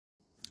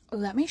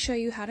Let me show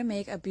you how to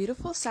make a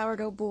beautiful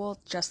sourdough boule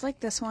just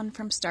like this one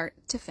from start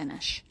to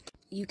finish.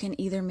 You can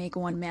either make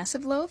one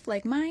massive loaf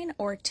like mine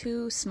or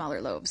two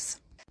smaller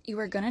loaves. You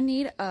are going to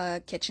need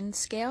a kitchen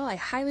scale. I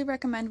highly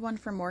recommend one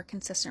for more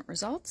consistent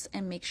results,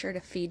 and make sure to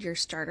feed your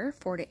starter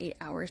 4 to 8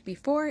 hours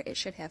before. It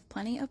should have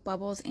plenty of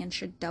bubbles and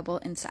should double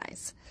in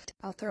size.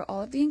 I'll throw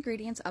all of the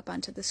ingredients up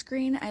onto the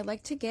screen. I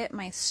like to get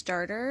my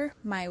starter,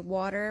 my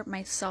water,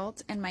 my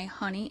salt, and my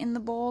honey in the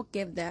bowl,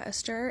 give that a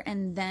stir,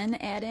 and then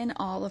add in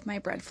all of my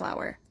bread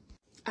flour.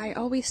 I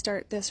always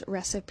start this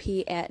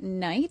recipe at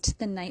night,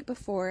 the night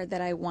before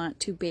that I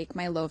want to bake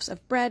my loaves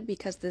of bread,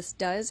 because this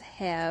does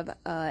have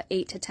a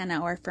 8 to 10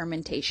 hour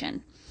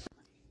fermentation.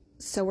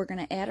 So we're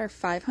going to add our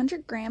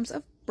 500 grams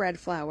of bread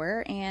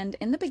flour, and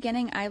in the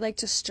beginning I like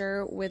to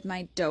stir with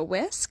my dough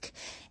whisk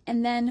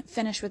and then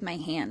finish with my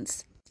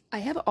hands. I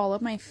have all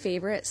of my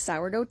favorite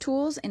sourdough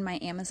tools in my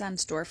Amazon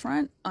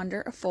storefront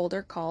under a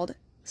folder called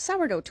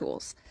Sourdough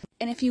Tools.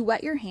 And if you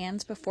wet your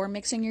hands before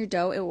mixing your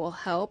dough, it will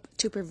help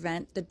to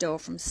prevent the dough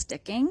from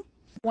sticking.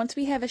 Once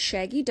we have a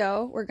shaggy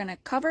dough, we're going to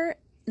cover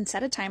and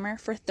set a timer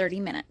for 30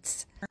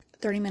 minutes.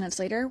 30 minutes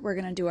later, we're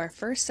going to do our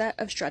first set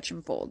of stretch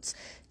and folds.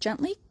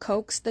 Gently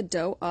coax the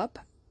dough up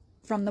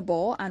from the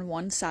bowl on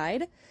one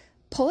side,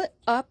 pull it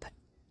up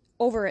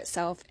over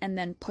itself, and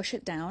then push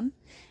it down.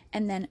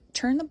 And then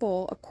turn the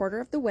bowl a quarter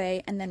of the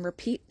way, and then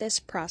repeat this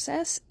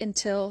process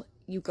until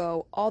you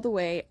go all the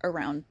way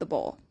around the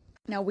bowl.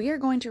 Now we are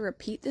going to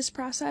repeat this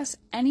process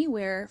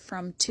anywhere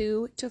from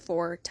 2 to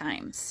 4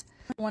 times.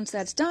 Once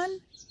that's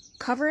done,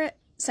 cover it,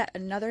 set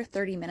another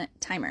 30-minute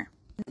timer.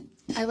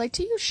 I like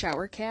to use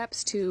shower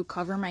caps to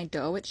cover my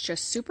dough. It's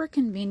just super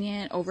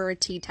convenient over a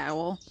tea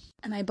towel.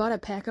 And I bought a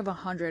pack of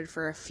 100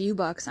 for a few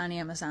bucks on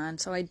Amazon,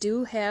 so I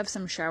do have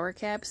some shower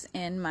caps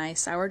in my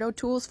sourdough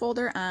tools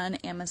folder on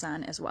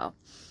Amazon as well.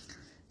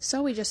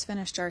 So we just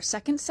finished our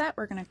second set.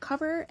 We're going to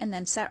cover and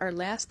then set our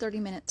last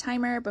 30-minute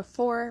timer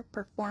before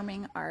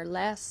performing our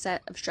last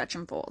set of stretch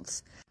and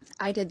folds.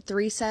 I did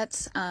 3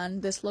 sets on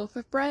this loaf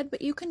of bread,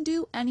 but you can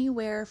do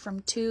anywhere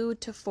from 2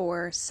 to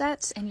 4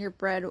 sets and your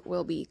bread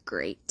will be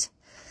great.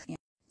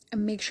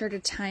 And make sure to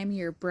time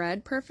your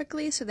bread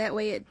perfectly so that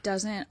way it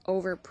doesn't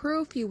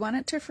overproof. You want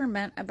it to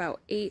ferment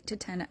about 8 to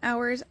 10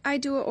 hours. I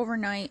do it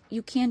overnight.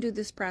 You can do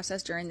this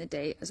process during the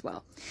day as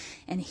well.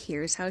 And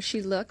here's how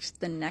she looked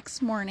the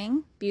next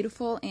morning.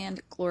 Beautiful and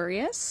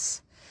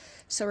glorious.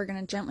 So we're going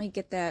to gently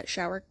get that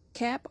shower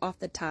cap off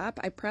the top.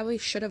 I probably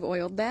should have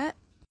oiled that,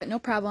 but no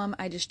problem.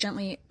 I just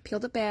gently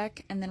peeled it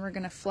back, and then we're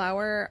going to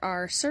flour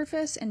our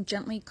surface and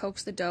gently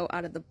coax the dough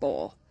out of the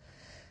bowl.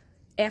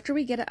 After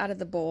we get it out of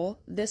the bowl,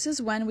 this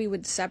is when we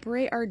would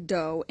separate our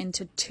dough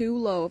into 2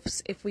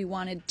 loaves if we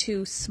wanted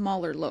 2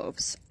 smaller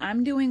loaves.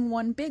 I'm doing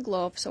 1 big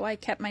loaf, so I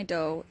kept my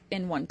dough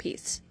in 1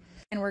 piece.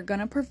 And we're going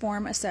to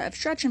perform a set of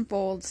stretch and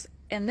folds,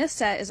 and this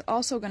set is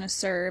also going to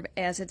serve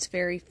as its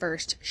very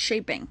first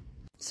shaping.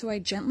 So I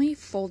gently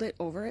fold it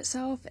over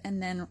itself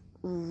and then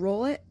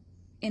roll it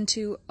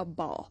into a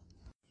ball.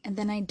 And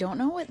then I don't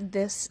know what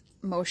this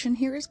motion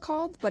here is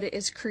called, but it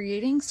is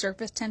creating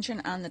surface tension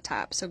on the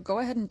top. So go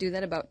ahead and do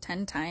that about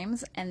 10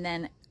 times and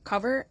then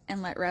cover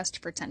and let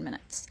rest for 10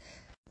 minutes.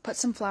 Put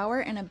some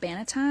flour in a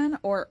banneton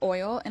or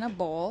oil in a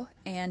bowl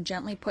and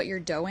gently put your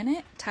dough in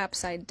it, top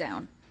side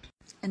down.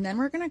 And then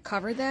we're going to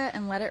cover that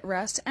and let it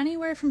rest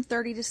anywhere from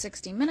 30 to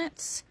 60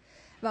 minutes.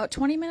 About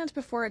 20 minutes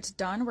before it's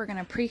done, we're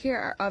going to preheat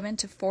our oven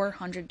to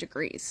 400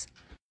 degrees.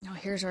 Now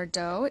here's our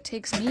dough. It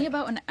takes me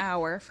about an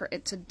hour for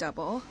it to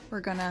double. We're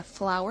gonna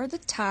flour the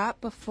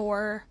top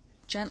before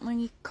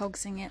gently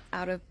coaxing it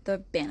out of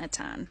the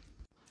banneton.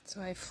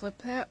 So I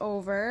flip that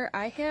over.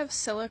 I have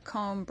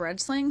silicone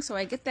bread sling, so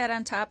I get that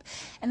on top,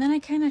 and then I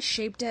kind of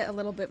shaped it a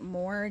little bit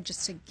more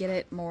just to get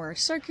it more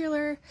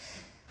circular.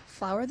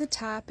 Flour the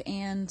top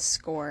and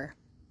score.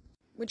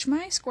 Which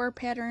my score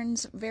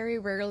patterns very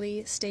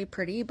rarely stay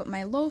pretty, but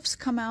my loaves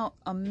come out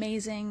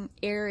amazing,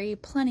 airy,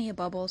 plenty of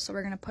bubbles. So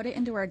we're going to put it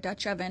into our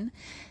Dutch oven,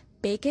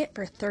 bake it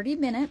for 30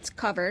 minutes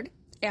covered.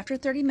 After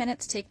 30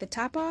 minutes, take the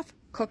top off,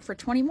 cook for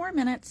 20 more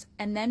minutes,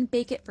 and then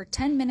bake it for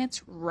 10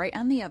 minutes right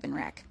on the oven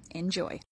rack. Enjoy.